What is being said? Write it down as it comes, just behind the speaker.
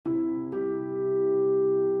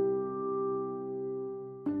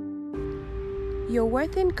Your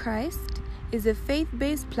Worth in Christ is a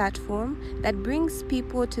faith-based platform that brings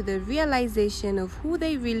people to the realization of who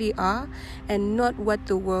they really are and not what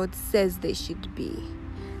the world says they should be.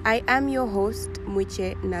 I am your host,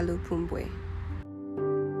 Mwiche Nalupumbwe.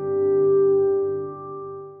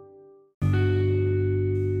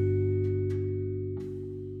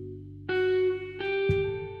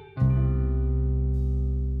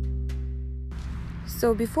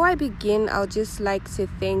 So before I begin, I'll just like to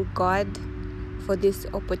thank God for this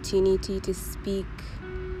opportunity to speak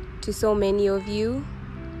to so many of you.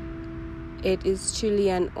 It is truly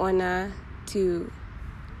an honor to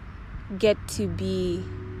get to be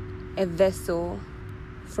a vessel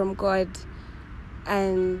from God,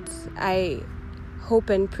 and I hope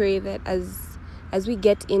and pray that as we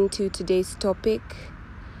get into today's topic,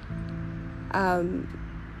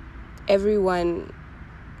 everyone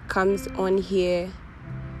comes on here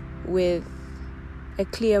with a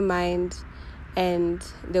clear mind, and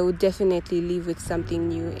they will definitely leave with something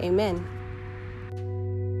new. Amen.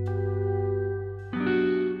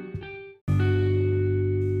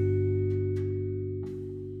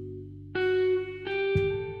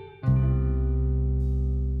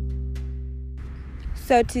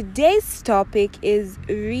 So today's topic is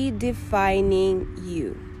redefining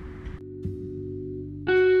you.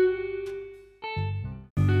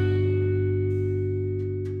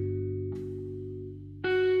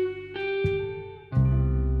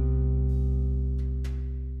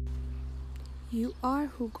 You are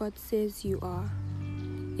who God says you are.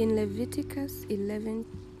 In Leviticus 11,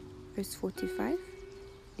 verse 45,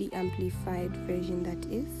 the Amplified Version that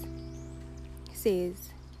is,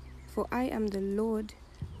 says, "For I am the Lord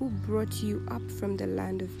who brought you up from the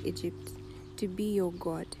land of Egypt to be your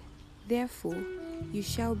God. Therefore, you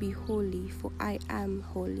shall be holy, for I am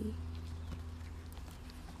holy."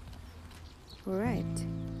 Alright.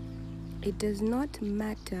 It does not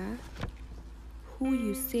matter who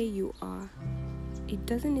you say you are. It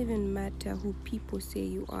doesn't even matter who people say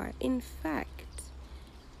you are. In fact,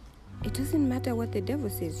 it doesn't matter what the devil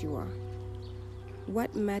says you are.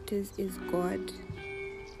 What matters is God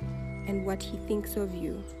and what he thinks of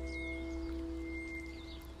you.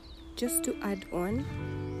 Just to add on,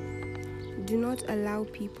 do not allow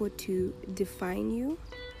people to define you,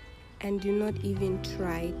 and do not even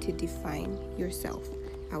try to define yourself.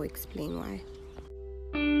 I'll explain why.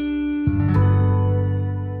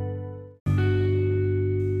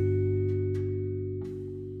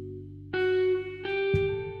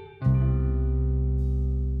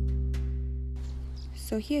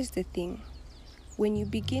 So here's the thing. When you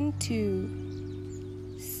begin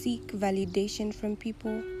to seek validation from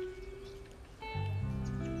people,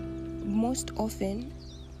 most often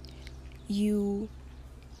you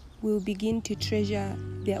will begin to treasure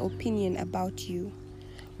their opinion about you,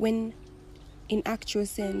 when in actual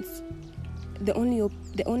sense the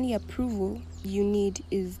only approval you need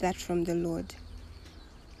is that from the Lord.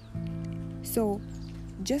 So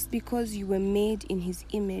just because you were made in his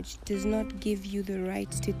image does not give you the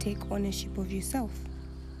right to take ownership of yourself,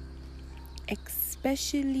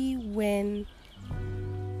 especially when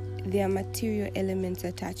there are material elements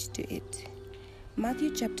attached to it.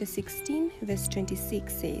 Matthew chapter 16 verse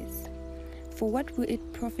 26 says, "For what will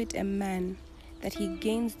it profit a man that he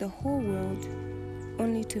gains the whole world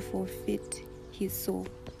only to forfeit his soul?"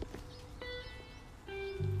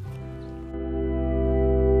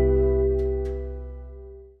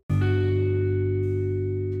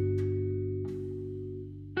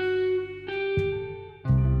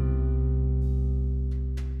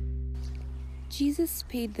 Jesus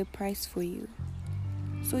paid the price for you,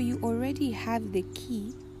 so you already have the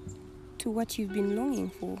key to what you've been longing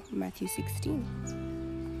for. Matthew 16.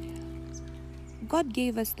 God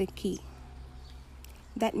gave us the key.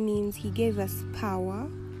 That means he gave us power,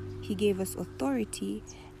 he gave us authority,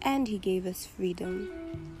 and he gave us freedom.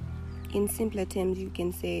 In simpler terms, you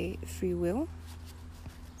can say free will.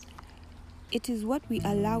 It is what we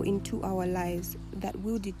allow into our lives that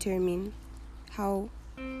will determine how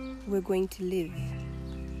we're going to live.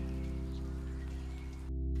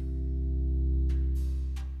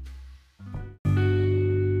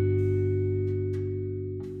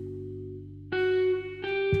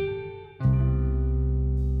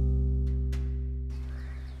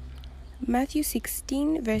 Matthew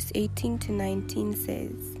 16 verse 18 to 19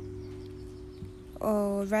 says,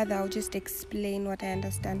 or rather I'll just explain what I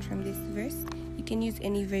understand from this verse. You can use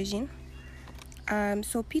any version.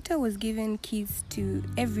 So Peter was given keys to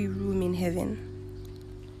every room in heaven.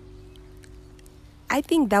 I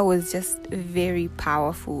think that was just very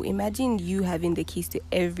powerful. Imagine you having the keys to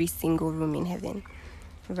every single room in heaven,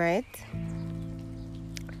 right?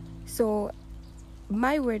 So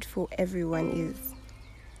my word for everyone is,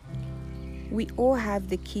 we all have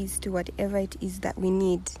the keys to whatever it is that we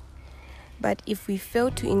need. But if we fail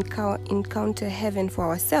to encounter heaven for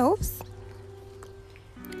ourselves,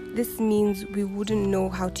 this means we wouldn't know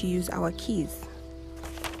how to use our keys.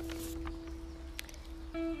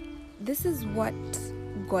 This is what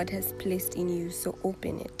God has placed in you, so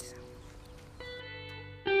open it.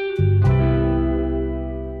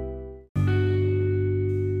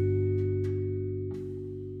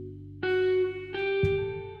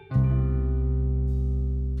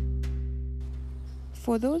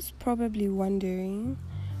 For those probably wondering,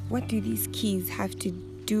 what do these keys have to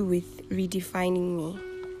do with redefining me?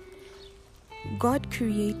 God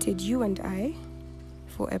created you and I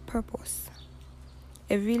for a purpose.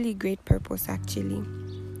 A really great purpose, actually.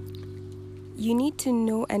 You need to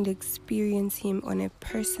know and experience Him on a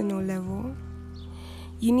personal level.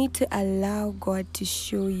 You need to allow God to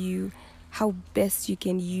show you how best you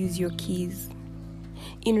can use your keys.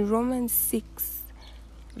 In Romans 6,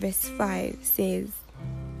 verse 5 says,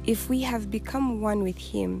 "If we have become one with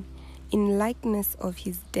Him in likeness of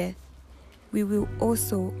His death, we will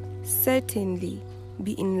also certainly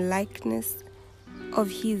be in likeness of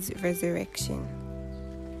His resurrection."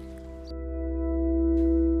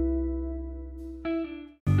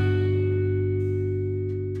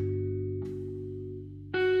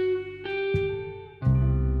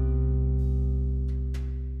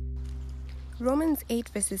 Romans 8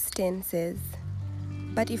 verses 10 says,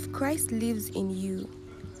 "But if Christ lives in you,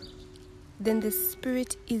 then the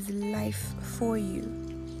Spirit is life for you,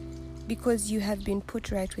 because you have been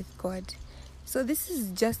put right with God." So this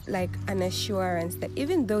is just like an assurance that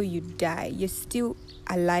even though you die, you're still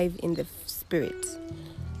alive in the Spirit.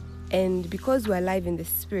 And because we're alive in the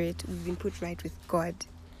Spirit, we've been put right with God.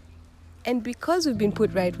 And because we've been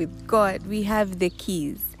put right with God, we have the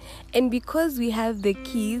keys. And because we have the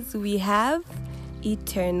keys, we have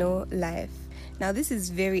eternal life. Now, this is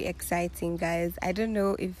very exciting, guys. I don't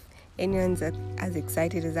know if anyone's as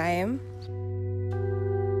excited as I am.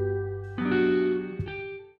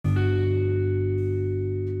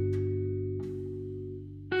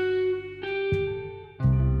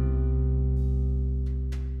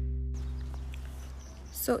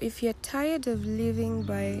 So if you're tired of living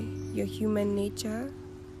by your human nature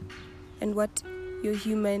and what your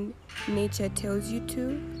human nature tells you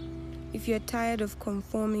to, if you're tired of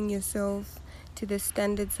conforming yourself to the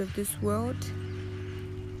standards of this world,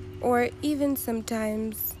 or even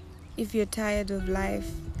sometimes if you're tired of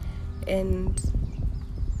life and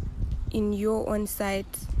in your own sight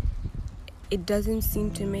it doesn't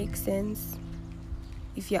seem to make sense,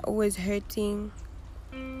 if you're always hurting,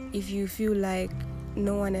 if you feel like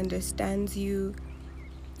no one understands you,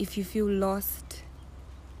 if you feel lost,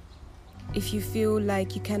 if you feel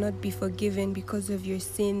like you cannot be forgiven because of your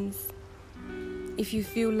sins, if you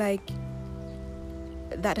feel like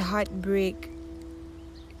that heartbreak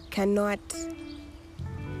cannot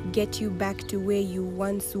get you back to where you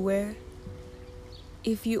once were,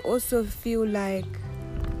 if you also feel like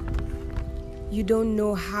you don't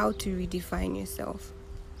know how to redefine yourself,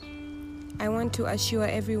 I want to assure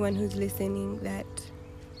everyone who's listening that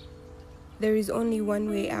there is only one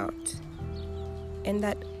way out, and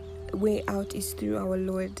that way out is through our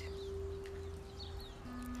Lord.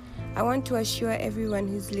 I want to assure everyone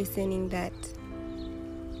who's listening that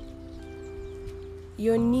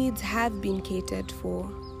your needs have been catered for.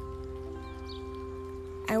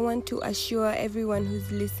 I want to assure everyone who's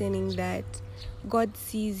listening that God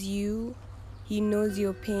sees you. He knows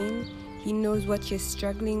your pain. He knows what you're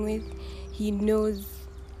struggling with. He knows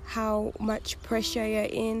how much pressure you're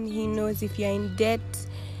in. He knows if you're in debt.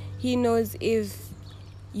 He knows if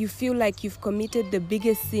you feel like you've committed the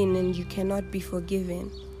biggest sin and you cannot be forgiven.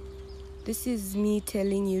 This is me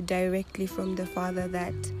telling you directly from the Father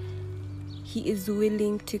that He is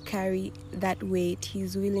willing to carry that weight.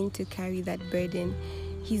 He's willing to carry that burden.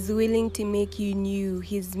 He's willing to make you new.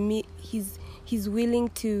 He's willing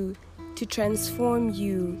to transform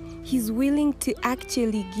you. He's willing to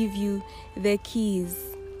actually give you the keys.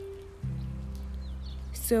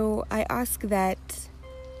 So I ask that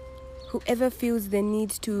whoever feels the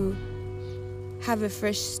need to have a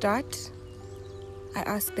fresh start, I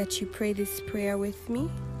ask that you pray this prayer with me.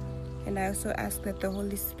 And I also ask that the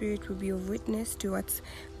Holy Spirit will be a witness to what's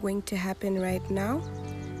going to happen right now.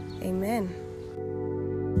 Amen.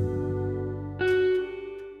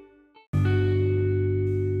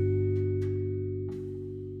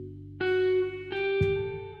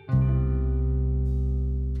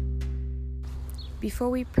 Before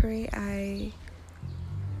we pray, I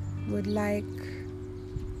would like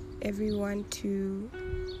everyone to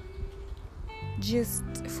just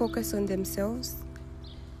focus on themselves.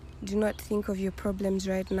 Do not think of your problems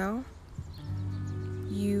right now.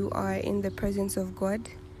 You are in the presence of God,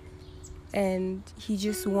 and He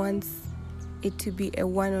just wants it to be a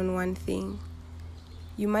one-on-one thing.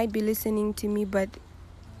 You might be listening to me, but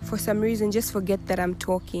for some reason, just forget that I'm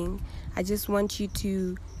talking. I just want you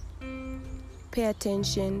to pay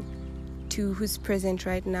attention to who's present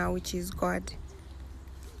right now, which is God.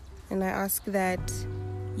 And I ask that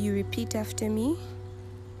you repeat after me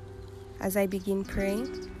as I begin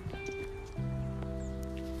praying.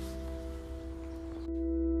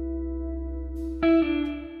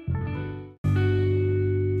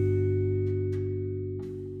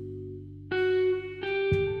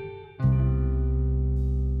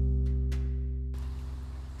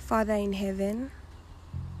 Father in heaven,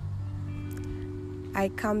 I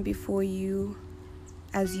come before you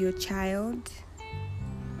as your child,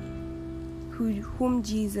 whom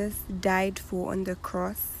Jesus died for on the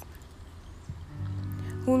cross,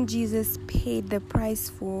 whom Jesus paid the price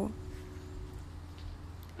for.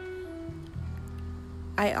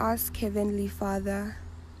 I ask, Heavenly Father,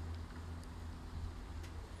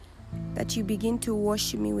 that you begin to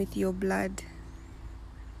wash me with your blood.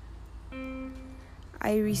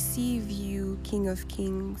 I receive you, King of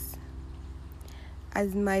Kings,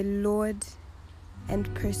 as my Lord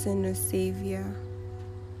and personal Savior.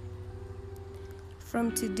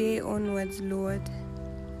 From today onwards, Lord,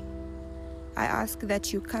 I ask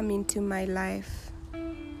that you come into my life.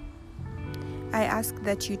 I ask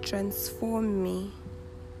that you transform me.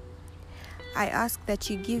 I ask that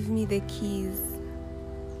you give me the keys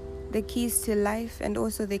to life and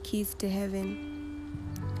also the keys to heaven.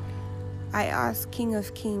 I ask, King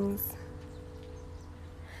of Kings,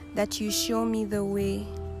 that you show me the way,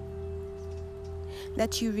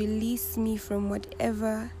 that you release me from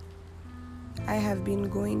whatever I have been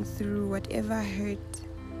going through, whatever hurt.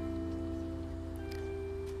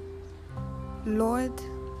 Lord,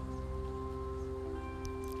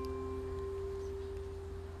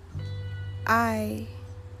 I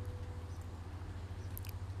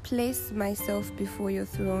place myself before your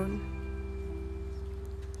throne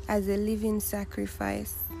as a living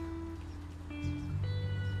sacrifice.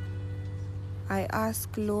 I ask,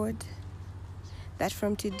 Lord, that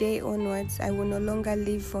from today onwards, I will no longer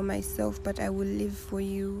live for myself, but I will live for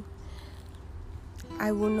you.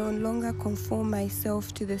 I will no longer conform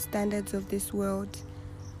myself to the standards of this world,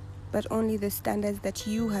 but only the standards that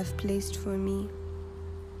you have placed for me.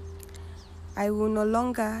 I will no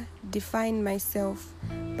longer define myself,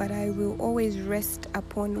 but I will always rest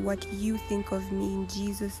upon what you think of me, in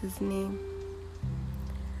Jesus' name.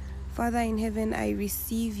 Father in heaven, I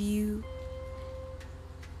receive you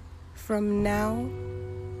from now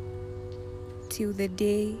till the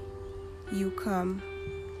day you come.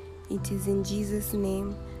 It is in Jesus'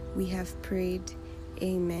 name we have prayed.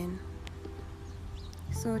 Amen.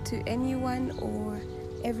 So to anyone or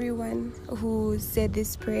everyone who said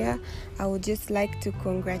this prayer, I would just like to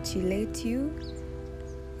congratulate you.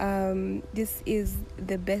 This is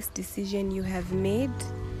the best decision you have made,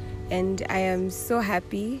 and I am so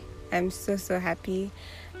happy. I'm so happy.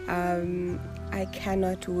 I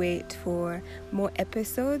cannot wait for more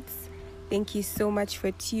episodes. Thank you so much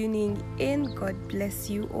for tuning in. God bless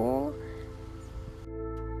you all.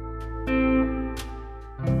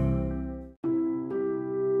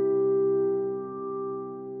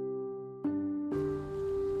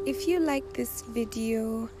 If you like this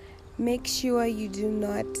video, make sure you do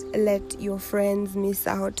not let your friends miss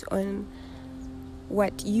out on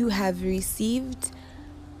what you have received.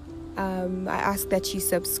 I ask that you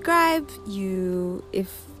subscribe, if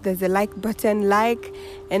there's a like button, like,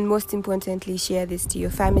 and most importantly, share this to your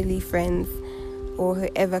family, friends, or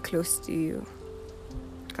whoever close to you.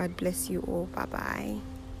 God bless you all. Bye-bye.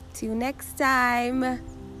 Till next time.